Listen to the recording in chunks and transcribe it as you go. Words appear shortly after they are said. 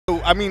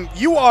I mean,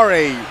 you are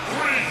a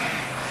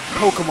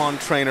Pokemon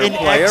trainer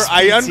player.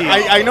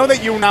 I know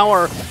that you now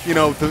are, you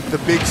know, the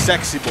big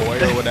sexy boy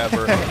or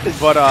whatever,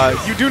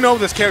 but you do know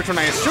this character, and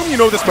I assume you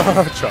know this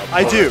matchup.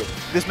 I do.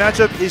 This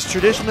matchup is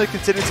traditionally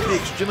considered to be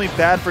extremely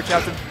bad for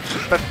Captain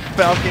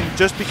Falcon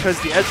just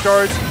because the edge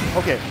guards.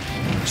 Okay,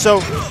 so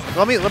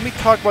let me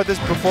talk about this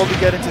before we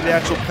get into the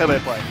actual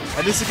play-by-play.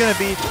 And this is going to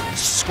be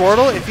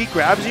Squirtle. If he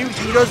grabs you,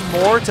 he does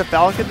more to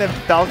Falcon than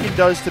Falcon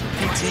does to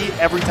PT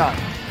every time.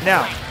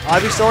 Now,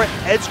 Ivysaur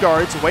edge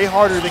guards way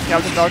harder than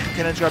Captain Falcon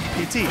can edge guard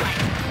PT.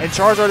 And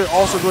Charizard is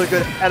also really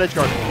good at edge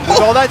guarding.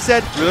 With all that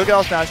said, really good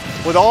out smash.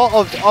 With all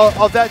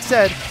of that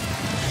said,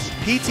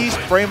 PT's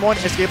frame 1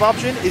 escape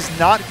option is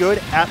not good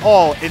at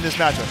all in this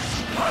matchup.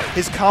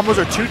 His combos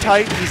are too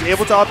tight. He's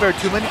able to up air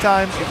too many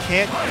times. He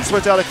can't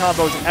switch out of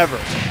combos ever.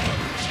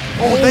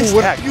 Oh, nice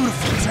what tag. a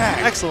beautiful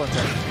tag. Excellent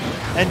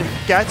tag. And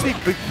Gatsby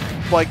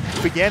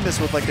began this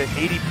with like an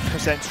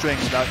 80% string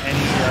without any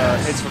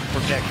hits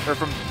from Nick or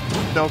from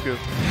Noku.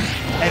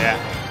 And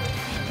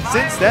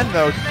since then,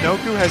 though,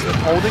 Noku has been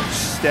holding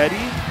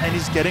steady and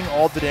he's getting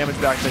all the damage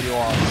back that he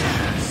lost.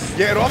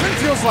 Yeah, it often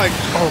feels like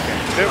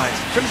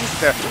finishes it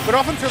there. But it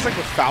often feels like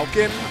with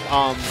Falcon,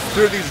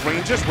 there are these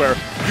ranges where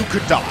you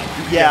could die.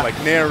 You could get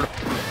like nair,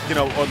 you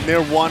know,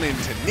 nair 1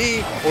 into knee,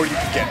 or you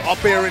could get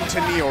up air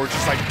into knee, or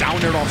just like down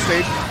air off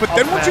stage. But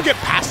then once you get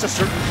past a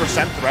certain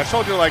percent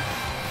threshold, you're like,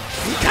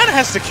 he kind of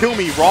has to kill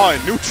me raw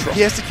and neutral.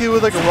 He has to kill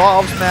with like a raw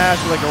up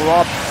smash, with like a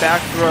raw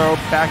back throw,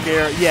 back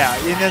air. Yeah,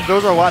 and then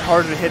those are a lot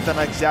harder to hit than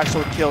like his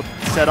actual kill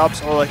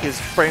setups or like his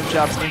frame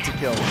chops into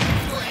kills.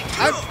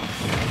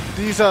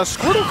 These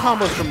Squirtle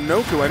combos from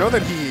Noku, I know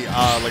that he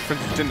like for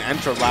instance, didn't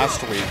enter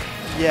last week.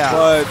 Yeah.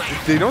 But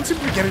they don't seem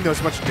to be getting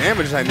as much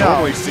damage as I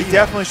normally see. He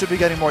definitely should be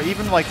getting more.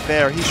 Even like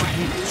there, he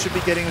should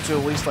be getting into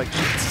at least like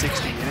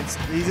 60. And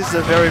this is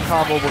a very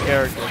comboable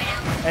character.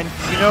 And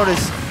you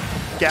notice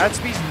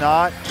Gatsby's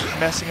not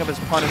messing up his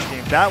punish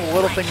game. That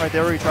little thing right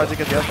there where he tried to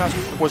get the up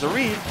smash was a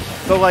read,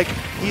 but like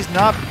he's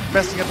not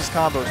messing up his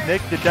combos.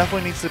 Nick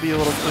definitely needs to be a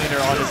little cleaner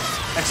on his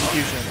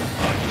execution.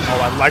 Oh,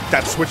 I like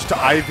that switch to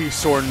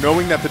Ivysaur,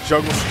 knowing that the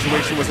juggle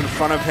situation was in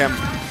front of him.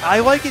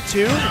 I like it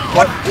too,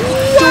 but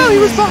wow, he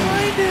was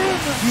behind him.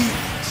 He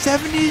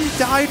 70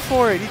 died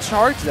for it. He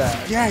charged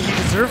that. Yeah, he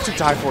deserved to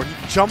die for it.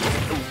 He jumped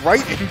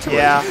right into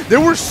it. There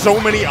were so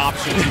many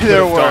options.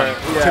 There were.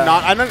 To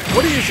not. I don't.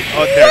 What do you?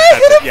 Oh, there.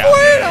 That's it.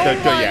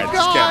 Yeah.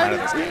 Just get out of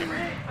this game.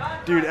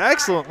 Dude,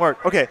 excellent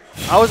work. Okay,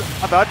 I was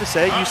about to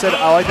say, you said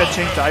I like that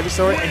change to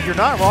Ivysaur, and you're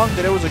not wrong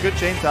that it was a good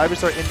change to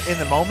Ivysaur in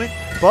the moment,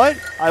 but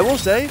I will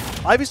say,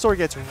 Ivysaur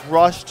gets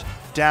rushed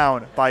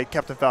down by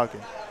Captain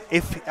Falcon.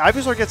 If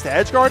Ivysaur gets to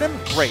edge guard him,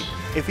 great.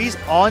 If he's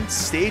on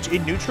stage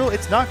in neutral,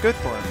 it's not good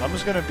for him. I'm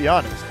just going to be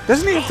honest.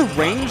 Doesn't he have the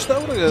range,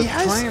 though, to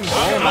try and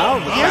ball him out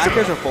with back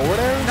airs or forward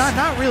airs?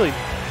 Not really.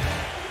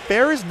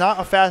 Bear is not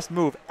a fast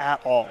move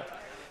at all.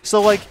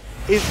 So, like,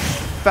 if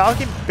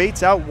Falcon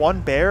baits out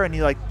one bear and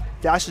he, like,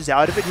 dashes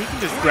out of it, he can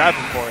just grab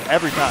him for it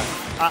every time.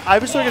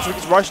 Ivysaur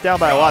gets rushed down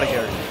by a lot of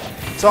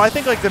characters. So I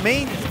think, like, the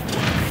name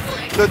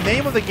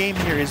of the game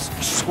here is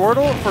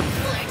Squirtle for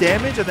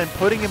damage and then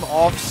putting him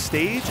off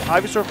stage.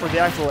 Ivysaur for the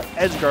actual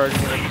edge guard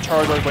and like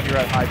Charizard when you're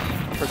at high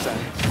percent.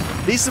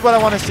 This is what I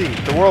want to see,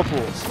 the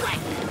whirlpools.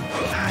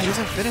 He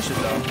doesn't finish it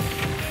though.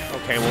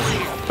 Okay,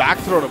 well, back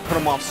throw to put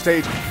him off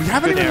stage. We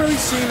haven't even really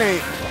seen a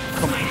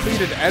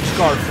completed edge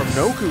guard from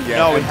Noku yet.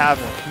 No, we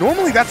haven't.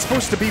 Normally that's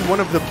supposed to be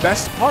one of the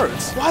best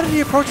parts. Why did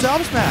he approach the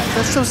up smash?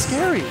 That's so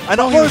scary. I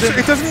know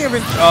it doesn't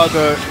even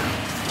the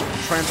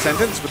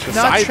Transcendence with the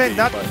side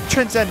not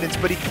Transcendence,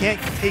 but he can't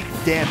take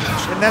damage.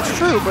 And that's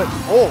true, but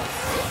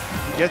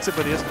he gets it,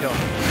 but he doesn't kill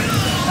him.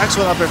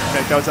 Excellent up there from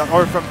Nick. That was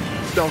from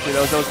Noku.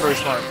 That was very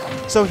smart.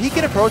 So he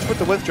can approach with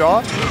the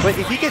withdraw, but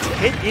if he gets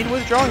hit in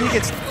withdraw, he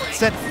gets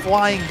sent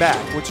flying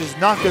back, which is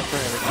not good for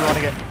him if you want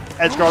to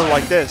get edge guarded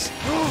like this.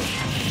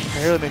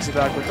 Barely makes it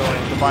back with the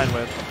Vine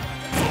Whip.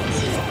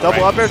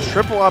 Double up air,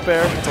 triple up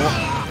air. It's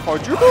a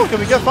quadruple. Can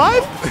we get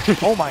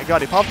 5? Oh my god,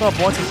 he popped up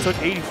once, he took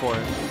 80 for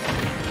it.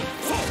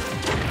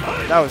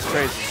 That was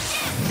crazy.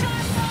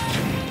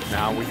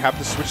 Now we have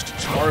to switch to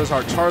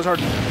Charizard. Charizard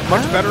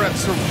much better at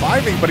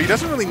surviving, but he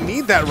doesn't really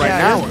need that right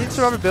now. He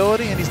doesn't need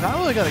survivability, and he's not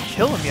really going to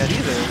kill him yet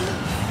either.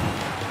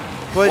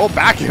 But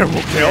back air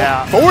will kill.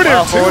 Yeah. Forward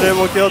air too. Forward air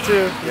will kill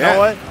too. You know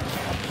what?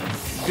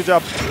 Good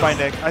job by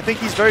Nick. I think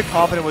he's very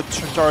confident with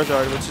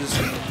Charizard, which is,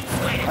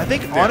 I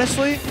think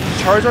honestly,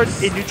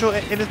 Charizard in neutral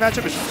in this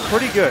matchup is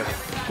pretty good.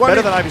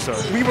 Better than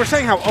Ivysaur. We were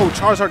saying how,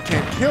 Charizard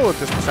can't kill at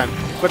this percent,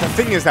 but the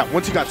thing is that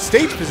once he got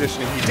stage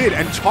positioning, he did,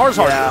 and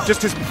Charizard,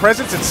 just his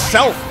presence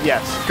itself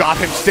got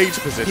him stage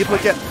position. People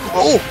get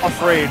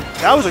afraid.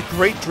 That was a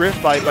great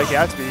drift by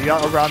Gatsby. He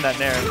got around that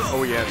nair.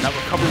 Oh yeah, that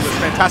recovery was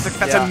fantastic.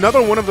 That's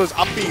another one of those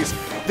up Bs.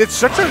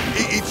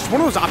 It's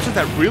one of those options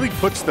that really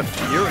puts the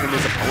fear in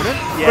his opponent.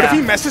 But if he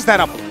messes that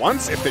up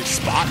once, if they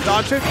spot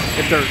dodge it,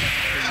 if they're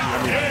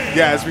I mean,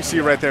 yeah, as we see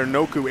right there,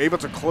 Noku able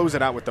to close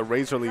it out with the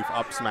Razor Leaf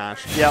up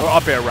smash. Yeah. Or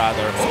up air,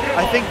 rather.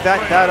 I think that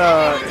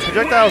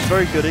projectile is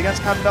very good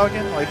against Captain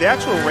Falcon. Like, the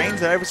actual range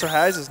that Ivysaur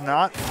has is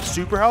not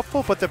super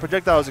helpful, but the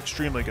projectile is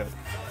extremely good.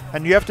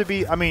 And you have to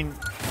be, I mean,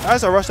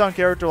 as a rushdown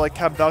character like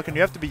Captain Falcon,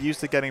 you have to be used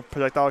to getting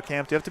projectile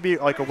camped. You have to be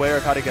like aware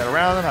of how to get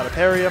around them, how to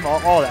parry them,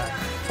 all that.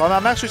 So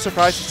I'm actually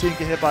surprised to see him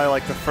get hit by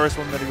like the first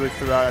one that he really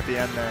threw out at the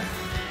end there.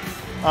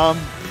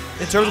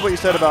 In terms of what you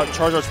said about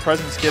Charizard's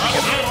presence giving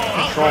him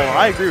control,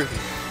 I agree with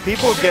you.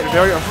 People get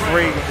very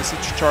afraid when they see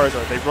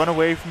Charizard. They run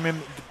away from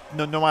him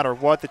no matter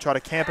what. They try to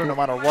camp him no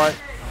matter what.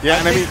 Yeah,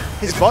 and I mean,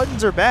 his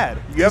buttons are bad.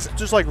 You have to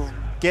just like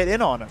get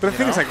in on him. But the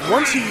thing is, like,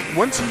 once he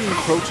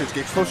encroaches,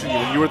 gets closer to you,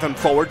 and you're within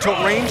forward tilt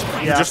range,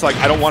 you're just like,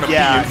 I don't want to be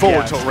in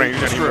forward tilt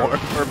range anymore.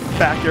 Or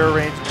back air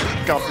range,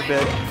 God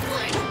forbid.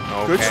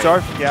 Okay. Good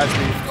start from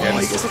Gatsby. Yeah, oh,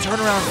 he gets a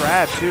turnaround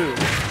grab, too.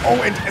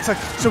 Oh, and it's like,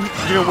 so,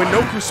 you know, when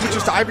Noku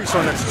switches to Ivysaur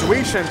in that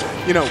situation,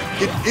 you know,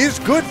 it is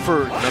good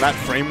for, you know, that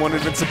frame 1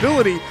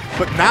 invincibility,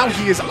 but now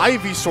he is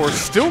Ivysaur,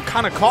 still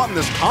kind of caught in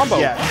this combo.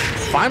 Yes.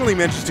 Finally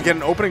manages to get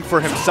an opening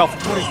for himself.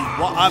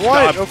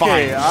 What?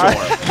 Okay.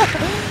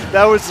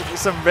 That was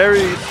some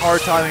very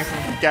hard timing from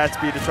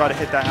Gatsby to try to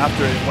hit that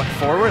after it went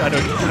forward. I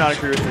do not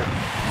agree with you.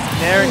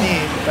 Nair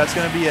knee, that's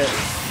going to be it.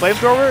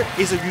 Flamethrower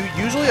is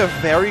usually a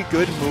very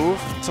good move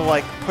to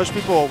like push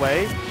people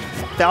away.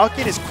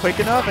 Falcon is quick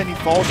enough and he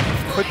falls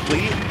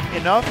quickly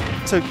enough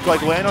to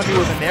like land on you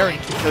with a Nair and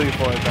kill you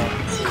for it though.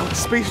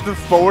 Outspace the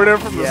forward air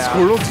from the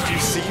Squirtle. Did you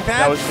see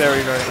that? That was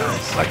very, very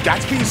nice. Like,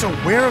 Gatsby is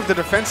aware of the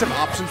defensive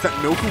options that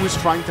Noku is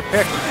trying to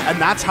pick, and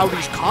that's how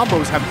these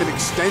combos have been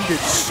extended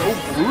so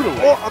brutally.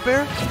 Oh, up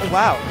air? Oh,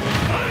 wow.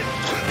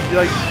 He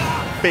like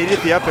baited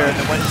the up air and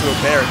then went into a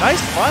bear.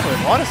 Nice climb with,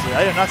 honestly.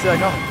 I did not see that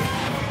coming.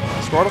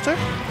 Squirtle tip?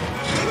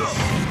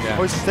 Yeah.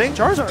 Oh, he's staying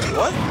Charizard.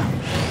 What?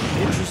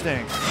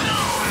 Interesting.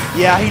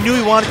 Yeah, he knew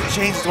he wanted to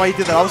change. That's why he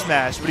did that up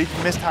smash, but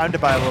he mistimed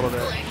it by a little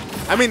bit.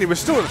 I mean, it was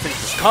still, I think,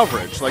 just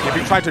coverage. Like, if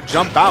he tried to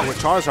jump out with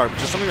Charizard,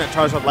 which is something that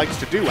Charizard likes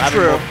to do, having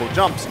multiple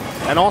jumps,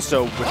 and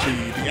also with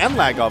the end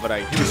lag of it,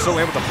 he was so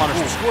able to punish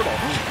the Squirtle.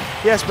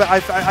 Yes, but I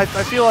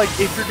feel like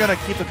if you're going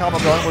to keep the combo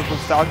going with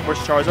Falcon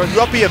versus Charizard,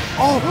 you up him.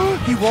 Oh,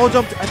 he wall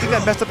jumped. I think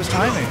that messed up his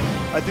timing.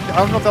 I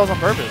don't know if that was on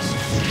purpose.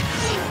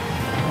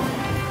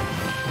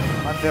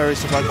 I'm very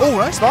surprised. Oh,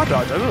 nice spot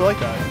dodge. I really like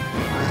that.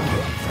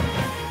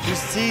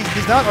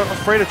 He's not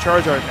afraid of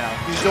Charizard now.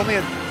 He's only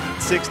at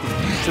 60,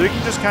 so he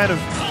can just kind of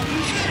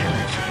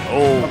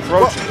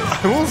approach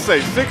it. I will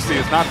say 60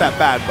 is not that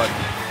bad, but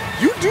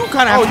you do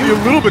kind of have to be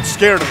a little bit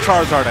scared of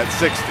Charizard at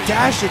 60.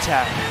 Dash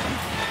attack.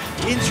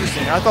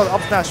 Interesting. I thought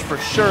up smash for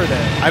sure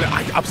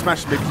there. Up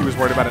smash, maybe he was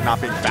worried about it not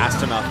being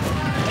fast enough.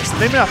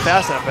 Maybe not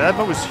fast enough, but that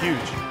move was huge.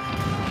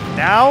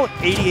 Now,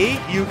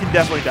 88, you can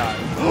definitely die.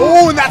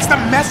 Oh, and that's the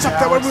mess up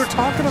that we were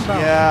talking about.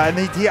 Yeah, and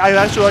I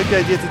actually like the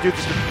idea to do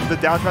the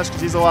down smash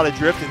because he's a lot of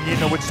drift and he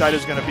didn't know which side he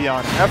was going to be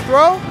on. F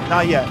throw?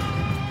 Not yet.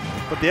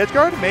 But the edge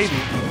guard? Maybe.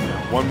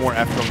 One more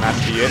F throw, and that's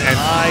be it. And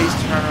nice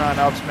turnaround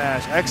up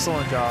smash.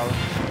 Excellent job.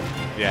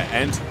 Yeah,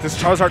 and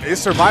this Charizard is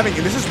surviving,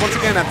 and this is once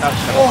again at that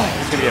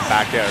it's going to be a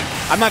back air.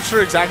 I'm not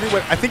sure exactly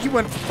what, I think he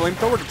went for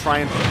Flamethrower to try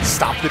and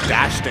stop the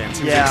dash dance.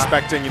 He was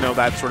expecting, you know,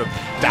 that sort of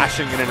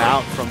dashing in and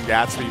out from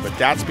Gatsby, but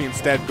Gatsby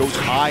instead goes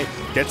high,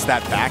 gets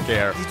that back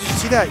air. Did you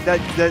see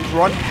that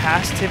run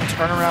past him,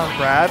 turnaround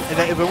grab? And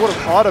that, if it would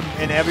have caught him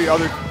in every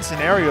other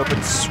scenario,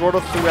 but sort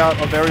of threw out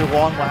a very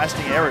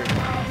long-lasting area.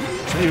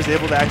 So he was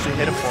able to actually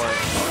hit him for it.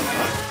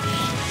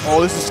 Oh,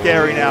 this is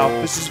scary now.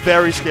 This is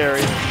very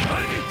scary.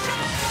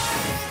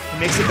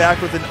 Makes it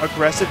back with an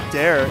aggressive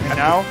dare, and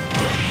now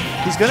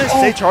he's going to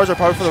stay Charizard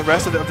probably for the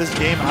rest of this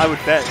game, I would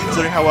bet,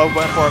 considering how well it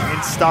went for him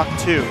in stock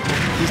 2.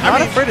 He's not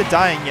afraid of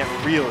dying yet,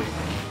 really.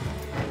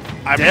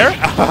 Dare?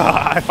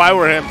 If I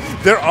were him,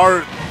 there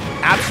are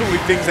absolutely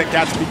things that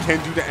Gatsby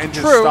can do to end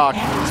his stock,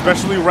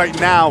 especially right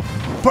now.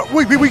 But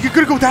wait, we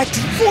could go that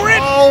deep for it?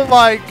 Oh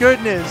my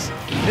goodness.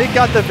 They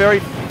got the very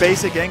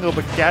basic angle,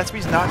 but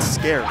Gatsby's not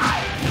scared.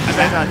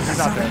 He's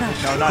not there.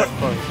 No, not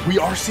close. We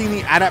are seeing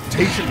the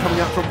adaptation coming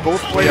out from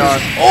both players.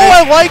 Oh,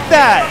 I like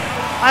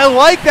that! I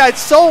like that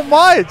so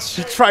much!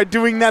 He tried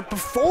doing that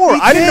before.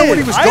 I didn't know what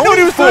he was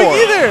going for.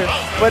 Either.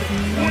 But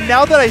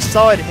now that I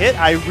saw it hit,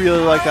 I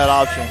really like that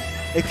option.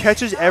 It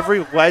catches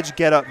every ledge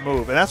get-up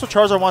move, and that's what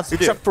Charizard wants to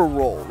do. Except for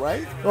roll,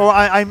 right? Well,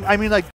 I mean, like,